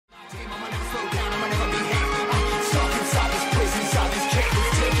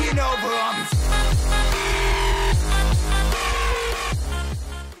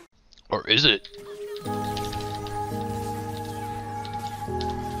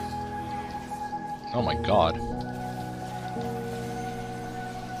Oh my god.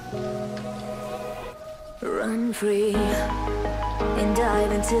 Run free and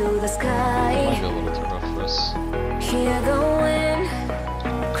dive into the sky. Might be a little too rough for us. Hear the wind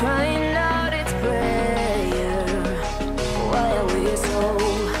crying out its prayer. Why are we so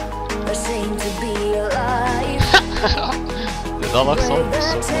ashamed to be alive? Did that look so much?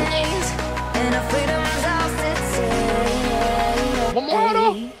 And our freedom's ours to take. One more auto!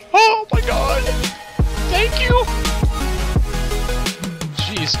 Oh my god! Thank you!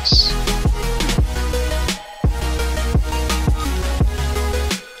 Jesus.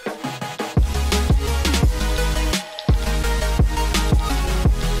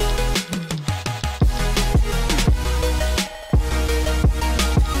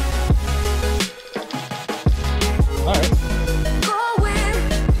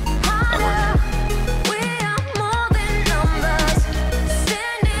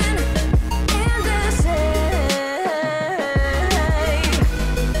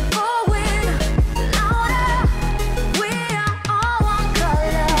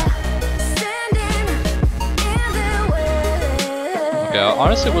 Yeah, I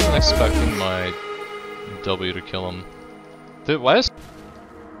honestly wasn't expecting my W to kill him. Dude, why is...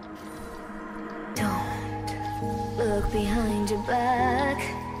 Don't look behind your back.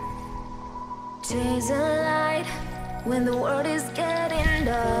 Chase a light when the world is getting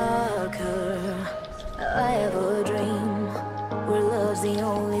darker. I have a dream where love's the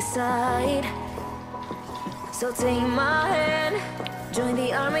only side. So take my hand, join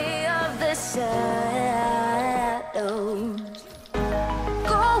the army of the shadows.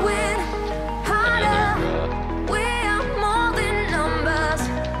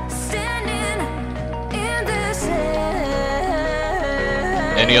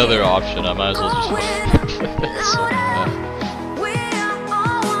 Any other option, I might as well just play this.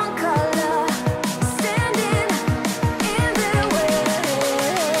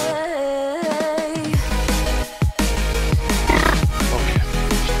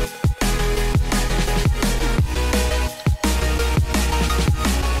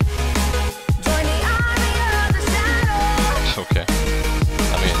 Okay.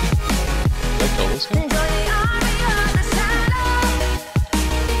 I mean, did I kill this guy?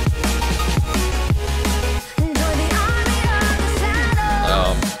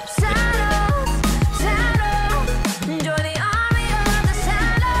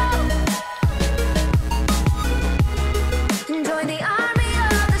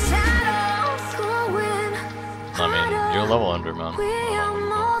 Level under, man. We are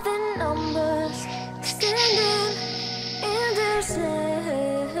more than numbers, standing in their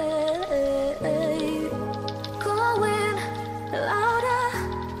shade, going louder.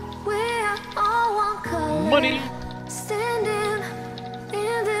 We are all one color. Money. Standing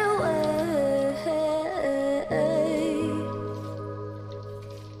in their way.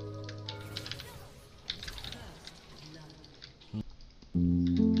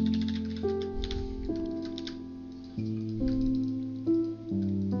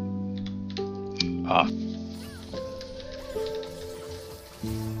 Ah.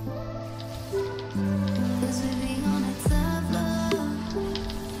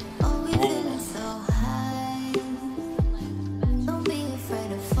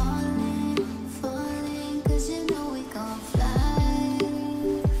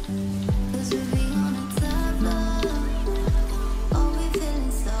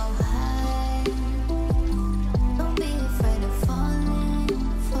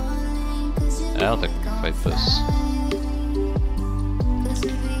 I don't think we can fight this.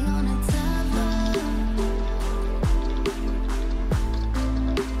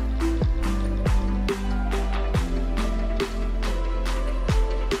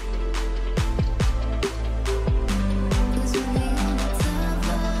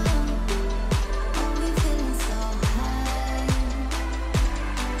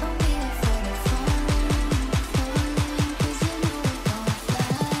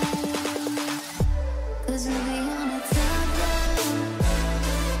 Cause we'll be on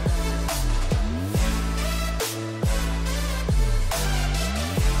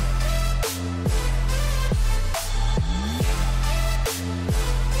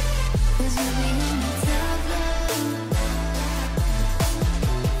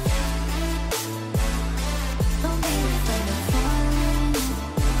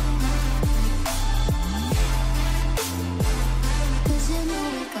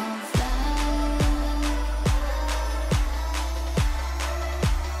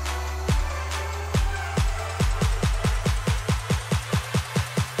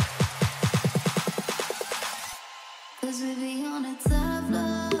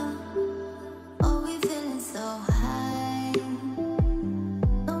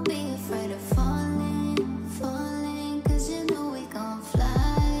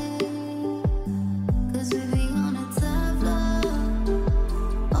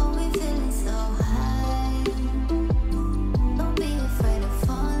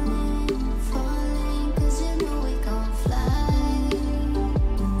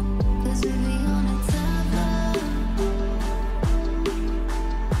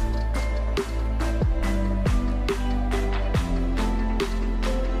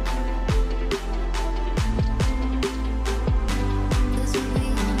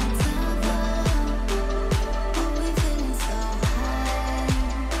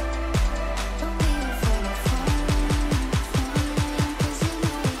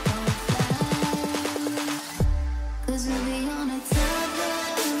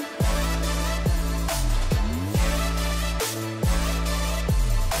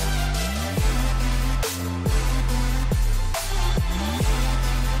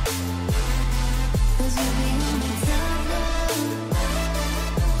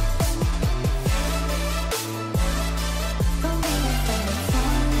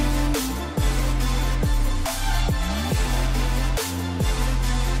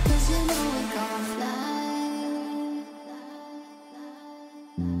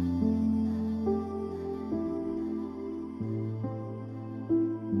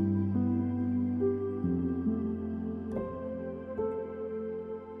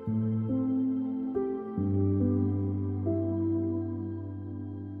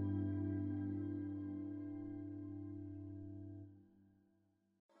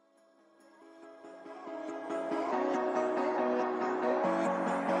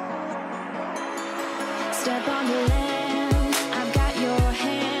Step on the land, I've got your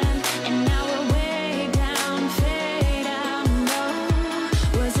hand, and now we're way down, fade out. No,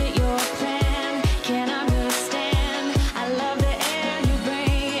 was it your plan? Can't understand. I love the air you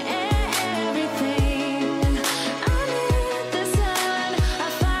bring, everything. Under the sun, a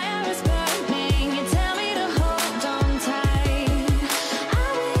fire is burning. You tell me to hold on tight. I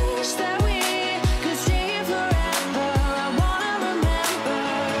wish that we could stay here forever. I wanna remember.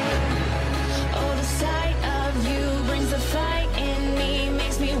 Oh, the sight of you brings a fight in me,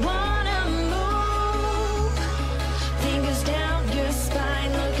 makes me wanna move. Fingers down your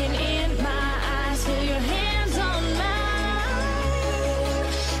spine, looking in my eyes, feel your hands on mine.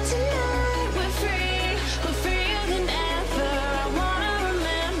 Tonight we're free, we're freer than ever. I wanna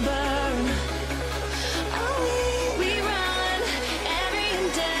remember. Oh, we run every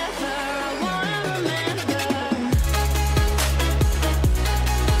endeavor. I wanna remember.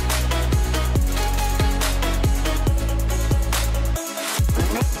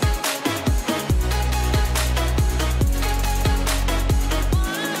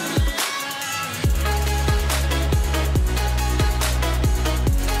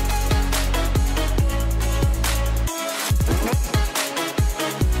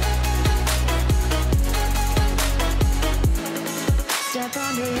 Step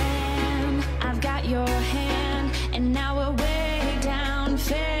on the land, I've got your hand, and now we're way down,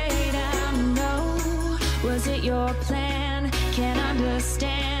 fade out. No, was it your plan?